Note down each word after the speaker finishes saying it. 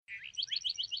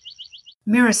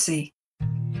Miracy.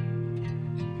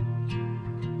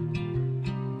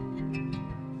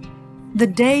 The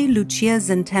day Lucia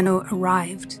Zenteno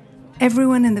arrived,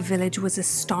 everyone in the village was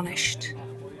astonished.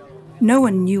 No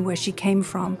one knew where she came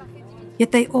from,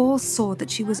 yet they all saw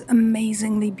that she was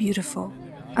amazingly beautiful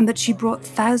and that she brought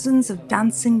thousands of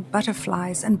dancing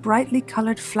butterflies and brightly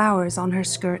colored flowers on her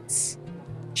skirts.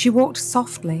 She walked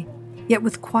softly, yet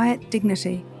with quiet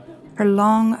dignity, her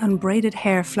long, unbraided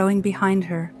hair flowing behind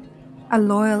her. A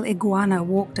loyal iguana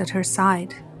walked at her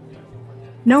side.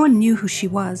 No one knew who she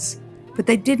was, but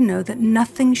they did know that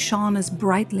nothing shone as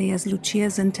brightly as Lucia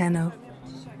Zenteno.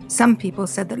 Some people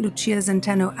said that Lucia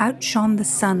Zenteno outshone the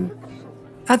sun.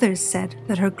 Others said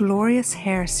that her glorious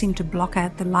hair seemed to block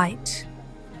out the light.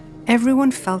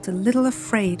 Everyone felt a little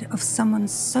afraid of someone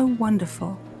so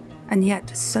wonderful and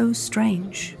yet so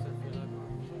strange.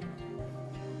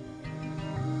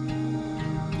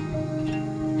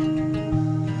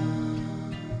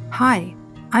 Hi,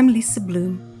 I'm Lisa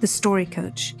Bloom, the Story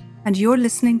Coach, and you're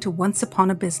listening to Once Upon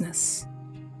a Business.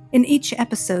 In each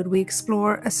episode, we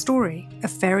explore a story, a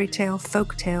fairy tale,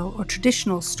 folk tale, or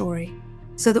traditional story,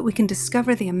 so that we can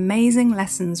discover the amazing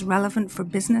lessons relevant for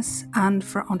business and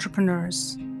for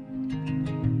entrepreneurs.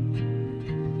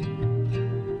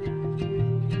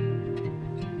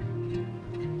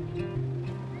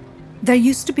 There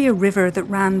used to be a river that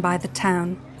ran by the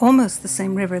town, almost the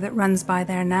same river that runs by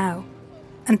there now.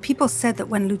 And people said that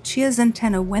when Lucia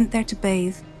Zenteno went there to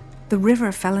bathe, the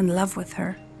river fell in love with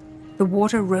her. The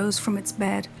water rose from its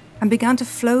bed and began to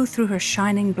flow through her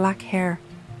shining black hair.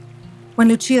 When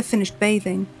Lucia finished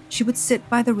bathing, she would sit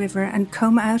by the river and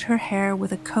comb out her hair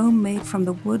with a comb made from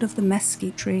the wood of the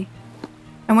mesquite tree.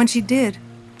 And when she did,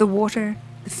 the water,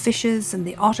 the fishes, and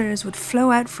the otters would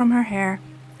flow out from her hair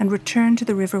and return to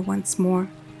the river once more.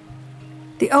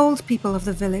 The old people of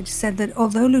the village said that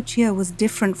although Lucia was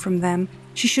different from them,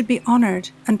 she should be honored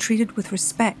and treated with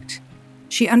respect.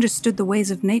 She understood the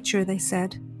ways of nature, they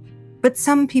said. But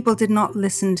some people did not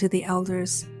listen to the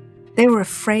elders. They were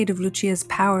afraid of Lucia's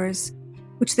powers,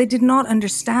 which they did not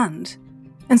understand,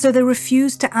 and so they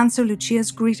refused to answer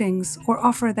Lucia's greetings or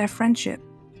offer their friendship.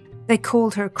 They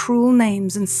called her cruel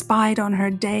names and spied on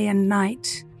her day and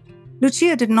night.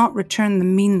 Lucia did not return the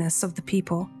meanness of the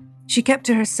people. She kept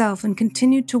to herself and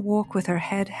continued to walk with her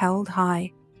head held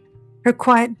high. Her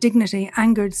quiet dignity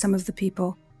angered some of the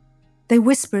people. They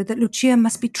whispered that Lucia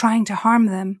must be trying to harm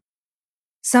them.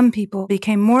 Some people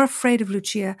became more afraid of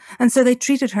Lucia, and so they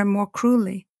treated her more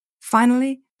cruelly.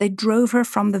 Finally, they drove her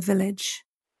from the village.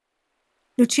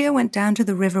 Lucia went down to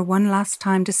the river one last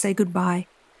time to say goodbye.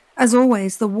 As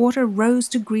always, the water rose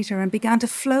to greet her and began to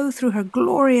flow through her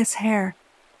glorious hair.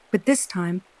 But this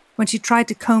time, when she tried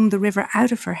to comb the river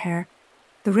out of her hair,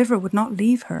 the river would not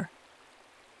leave her.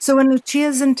 So when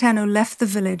Lucia Zenteno left the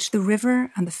village, the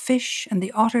river and the fish and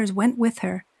the otters went with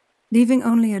her, leaving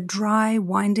only a dry,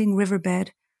 winding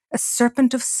riverbed, a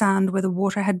serpent of sand where the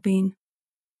water had been.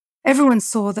 Everyone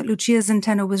saw that Lucia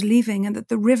Zenteno was leaving and that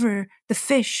the river, the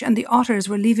fish, and the otters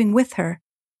were leaving with her.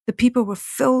 The people were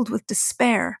filled with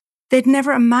despair. They'd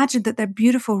never imagined that their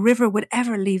beautiful river would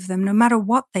ever leave them, no matter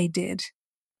what they did.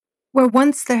 Where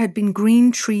once there had been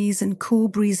green trees and cool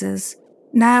breezes,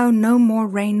 now no more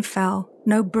rain fell,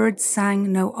 no birds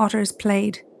sang, no otters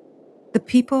played. The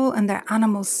people and their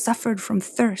animals suffered from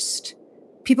thirst.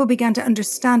 People began to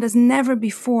understand as never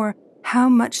before how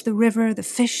much the river, the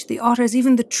fish, the otters,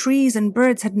 even the trees and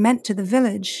birds had meant to the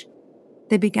village.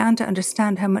 They began to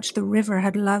understand how much the river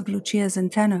had loved Lucia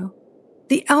Zenteno.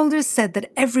 The elders said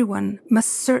that everyone must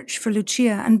search for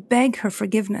Lucia and beg her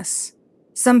forgiveness.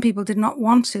 Some people did not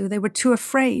want to, they were too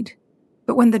afraid.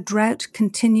 But when the drought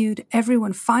continued,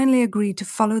 everyone finally agreed to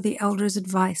follow the elders'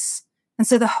 advice, and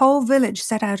so the whole village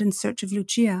set out in search of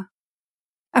Lucia.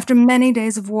 After many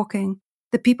days of walking,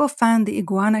 the people found the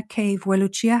iguana cave where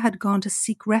Lucia had gone to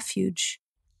seek refuge.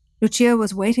 Lucia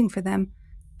was waiting for them,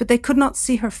 but they could not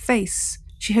see her face.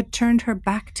 She had turned her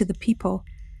back to the people.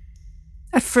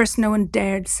 At first, no one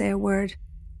dared say a word.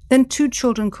 Then 2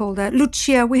 children called out,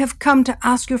 "Lucia, we have come to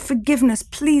ask your forgiveness.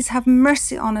 Please have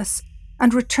mercy on us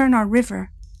and return our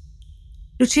river."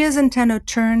 Lucia Zenteno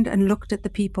turned and looked at the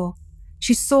people.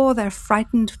 She saw their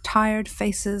frightened, tired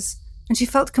faces, and she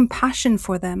felt compassion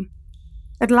for them.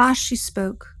 At last she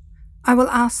spoke. "I will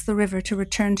ask the river to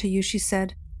return to you," she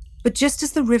said. "But just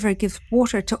as the river gives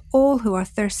water to all who are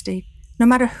thirsty, no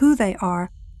matter who they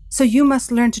are, so you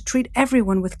must learn to treat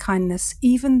everyone with kindness,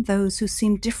 even those who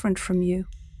seem different from you."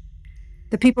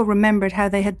 The people remembered how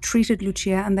they had treated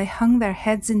Lucia, and they hung their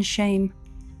heads in shame.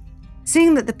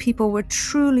 Seeing that the people were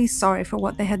truly sorry for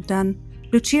what they had done,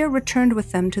 Lucia returned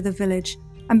with them to the village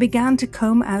and began to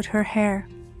comb out her hair.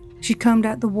 She combed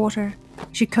out the water,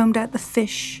 she combed out the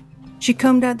fish, she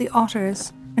combed out the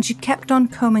otters, and she kept on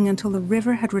combing until the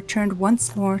river had returned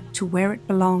once more to where it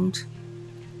belonged.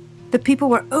 The people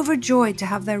were overjoyed to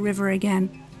have their river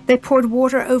again. They poured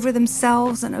water over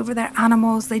themselves and over their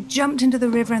animals. They jumped into the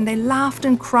river and they laughed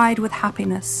and cried with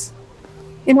happiness.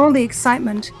 In all the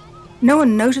excitement, no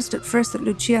one noticed at first that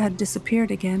Lucia had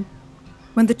disappeared again.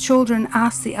 When the children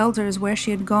asked the elders where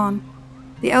she had gone,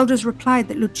 the elders replied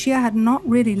that Lucia had not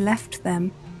really left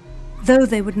them. Though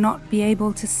they would not be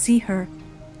able to see her,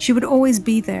 she would always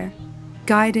be there,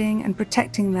 guiding and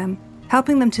protecting them,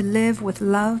 helping them to live with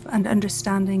love and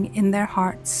understanding in their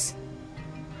hearts.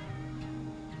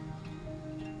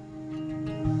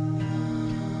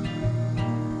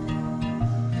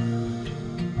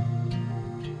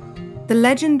 The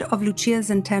legend of Lucia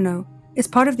Zenteno is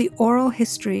part of the oral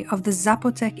history of the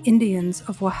Zapotec Indians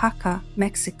of Oaxaca,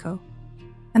 Mexico,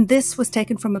 and this was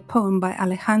taken from a poem by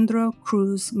Alejandro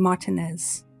Cruz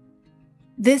Martinez.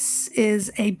 This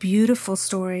is a beautiful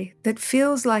story that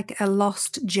feels like a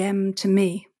lost gem to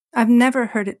me. I've never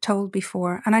heard it told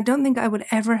before, and I don't think I would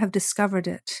ever have discovered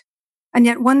it. And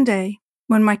yet one day,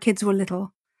 when my kids were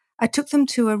little, I took them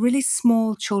to a really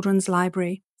small children's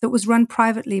library that was run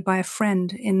privately by a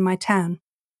friend in my town.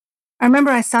 I remember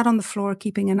I sat on the floor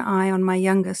keeping an eye on my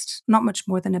youngest, not much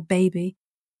more than a baby,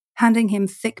 handing him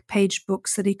thick-page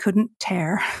books that he couldn't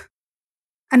tear.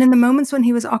 And in the moments when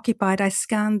he was occupied, I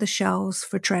scanned the shelves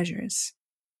for treasures.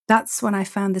 That's when I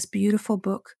found this beautiful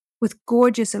book with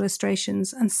gorgeous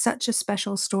illustrations and such a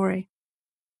special story.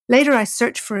 Later I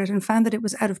searched for it and found that it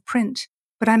was out of print,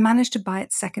 but I managed to buy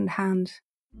it second-hand.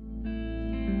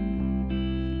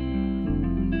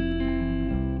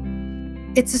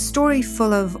 It's a story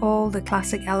full of all the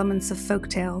classic elements of folk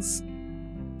tales: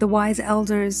 the wise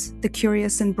elders, the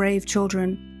curious and brave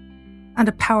children, and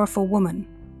a powerful woman.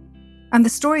 And the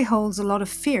story holds a lot of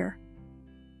fear.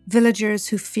 Villagers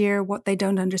who fear what they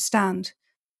don't understand,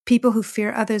 people who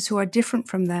fear others who are different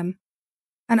from them,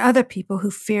 and other people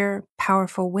who fear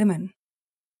powerful women.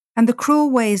 And the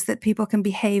cruel ways that people can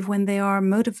behave when they are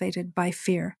motivated by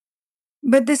fear.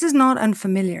 But this is not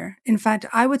unfamiliar. In fact,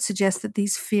 I would suggest that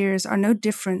these fears are no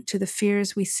different to the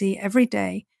fears we see every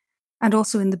day and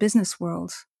also in the business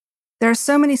world. There are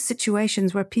so many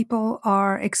situations where people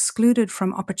are excluded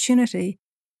from opportunity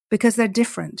because they're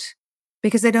different,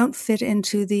 because they don't fit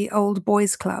into the old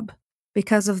boys club,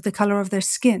 because of the color of their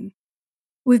skin.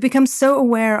 We've become so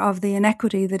aware of the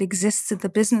inequity that exists in the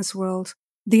business world,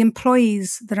 the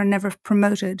employees that are never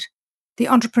promoted, the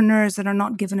entrepreneurs that are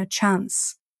not given a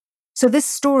chance. So this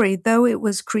story, though it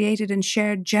was created and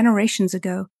shared generations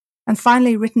ago and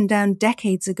finally written down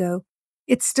decades ago,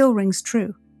 it still rings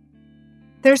true.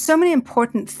 There are so many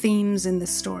important themes in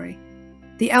this story.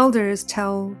 The elders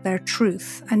tell their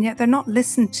truth, and yet they're not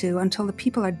listened to until the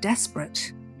people are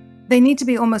desperate. They need to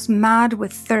be almost mad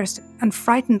with thirst and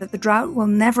frightened that the drought will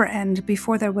never end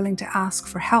before they're willing to ask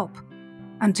for help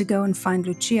and to go and find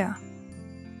Lucia.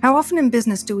 How often in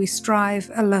business do we strive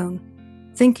alone,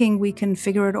 thinking we can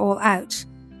figure it all out,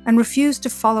 and refuse to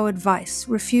follow advice,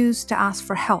 refuse to ask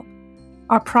for help?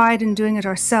 Our pride in doing it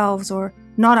ourselves or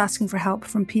not asking for help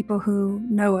from people who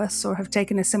know us or have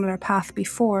taken a similar path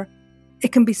before,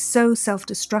 it can be so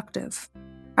self-destructive.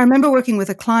 I remember working with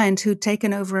a client who'd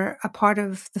taken over a part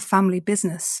of the family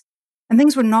business, and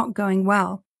things were not going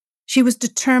well. She was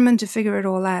determined to figure it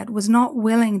all out, was not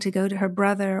willing to go to her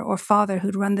brother or father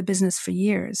who'd run the business for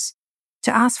years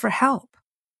to ask for help,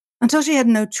 until she had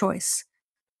no choice.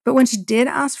 But when she did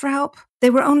ask for help, they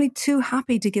were only too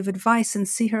happy to give advice and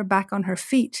see her back on her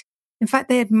feet. In fact,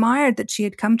 they admired that she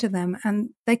had come to them, and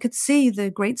they could see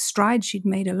the great strides she'd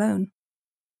made alone.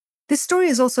 This story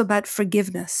is also about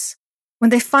forgiveness. When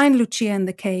they find Lucia in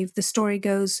the cave, the story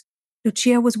goes,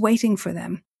 Lucia was waiting for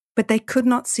them, but they could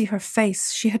not see her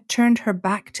face. She had turned her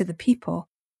back to the people.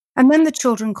 And then the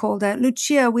children called out,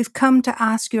 Lucia, we've come to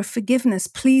ask your forgiveness.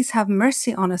 Please have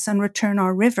mercy on us and return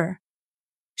our river.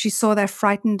 She saw their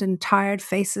frightened and tired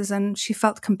faces, and she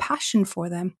felt compassion for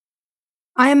them.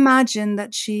 I imagine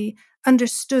that she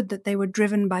understood that they were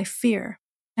driven by fear,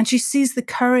 and she sees the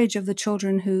courage of the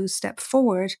children who step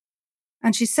forward,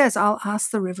 and she says, I'll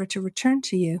ask the river to return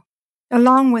to you.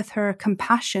 Along with her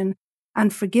compassion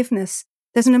and forgiveness,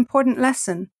 there's an important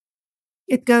lesson.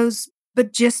 It goes,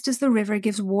 but just as the river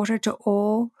gives water to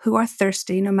all who are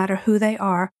thirsty, no matter who they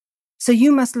are, so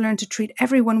you must learn to treat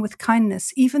everyone with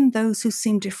kindness, even those who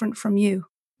seem different from you.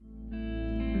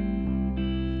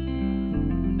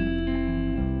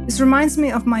 This reminds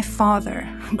me of my father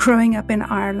growing up in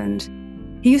Ireland.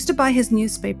 He used to buy his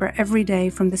newspaper every day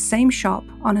from the same shop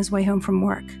on his way home from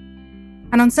work.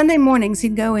 And on Sunday mornings,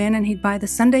 he'd go in and he'd buy the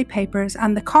Sunday papers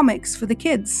and the comics for the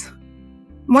kids.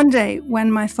 One day,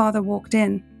 when my father walked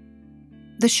in,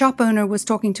 the shop owner was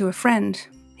talking to a friend.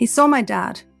 He saw my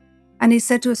dad, and he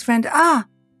said to his friend,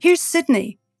 here's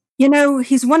Sydney. You know,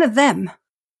 he's one of them,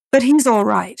 but he's all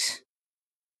right.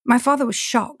 My father was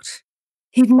shocked.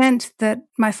 He'd meant that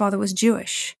my father was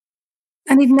Jewish,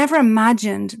 and he'd never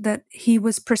imagined that he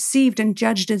was perceived and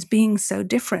judged as being so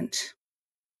different.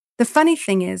 The funny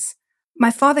thing is,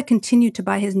 my father continued to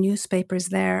buy his newspapers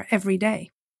there every day.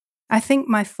 I think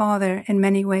my father, in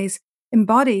many ways,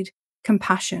 embodied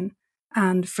compassion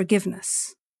and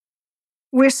forgiveness.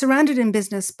 We're surrounded in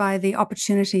business by the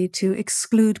opportunity to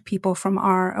exclude people from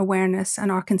our awareness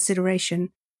and our consideration,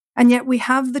 and yet we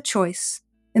have the choice,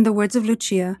 in the words of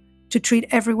Lucia, to treat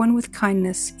everyone with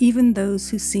kindness, even those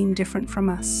who seem different from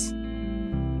us.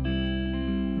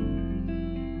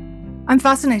 I'm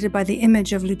fascinated by the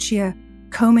image of Lucia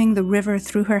combing the river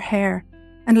through her hair,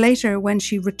 and later when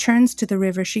she returns to the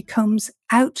river, she combs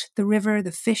out the river,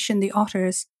 the fish and the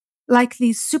otters, like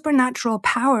these supernatural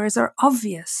powers are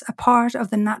obvious, a part of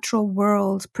the natural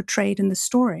world portrayed in the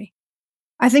story.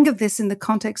 I think of this in the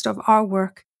context of our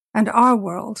work and our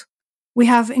world. We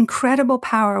have incredible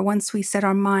power once we set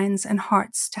our minds and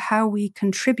hearts to how we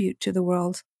contribute to the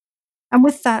world. And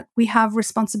with that, we have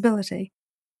responsibility.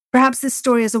 Perhaps this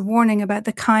story is a warning about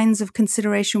the kinds of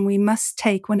consideration we must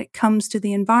take when it comes to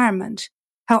the environment,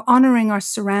 how honoring our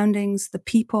surroundings, the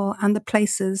people and the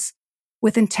places,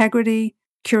 with integrity,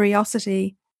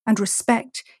 curiosity, and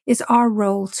respect is our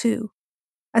role too.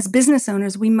 As business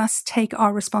owners, we must take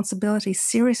our responsibility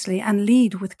seriously and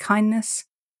lead with kindness,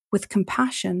 with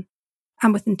compassion,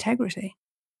 and with integrity.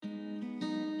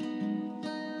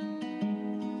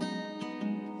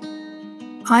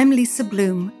 I'm Lisa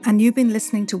Bloom, and you've been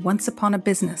listening to Once Upon a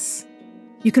Business.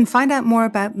 You can find out more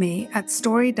about me at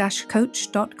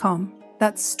story-coach.com.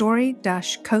 That's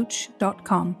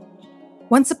story-coach.com.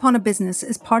 Once Upon a Business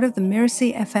is part of the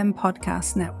Mirasee FM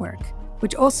podcast network,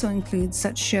 which also includes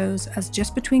such shows as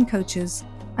Just Between Coaches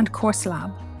and Course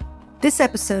Lab. This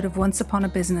episode of Once Upon a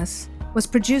Business was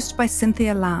produced by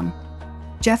Cynthia Lamb.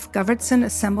 Jeff Govertson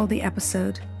assembled the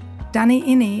episode. Danny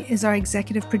Inney is our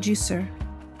executive producer.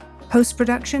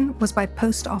 Post-production was by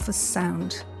Post Office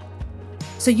Sound.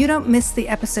 So you don't miss the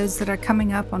episodes that are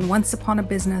coming up on Once Upon a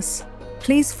Business,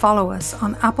 please follow us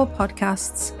on Apple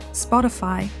Podcasts,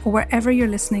 Spotify, or wherever you're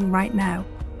listening right now.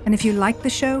 And if you like the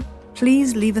show,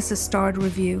 please leave us a starred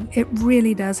review. It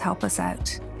really does help us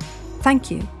out.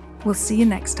 Thank you. We'll see you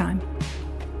next time.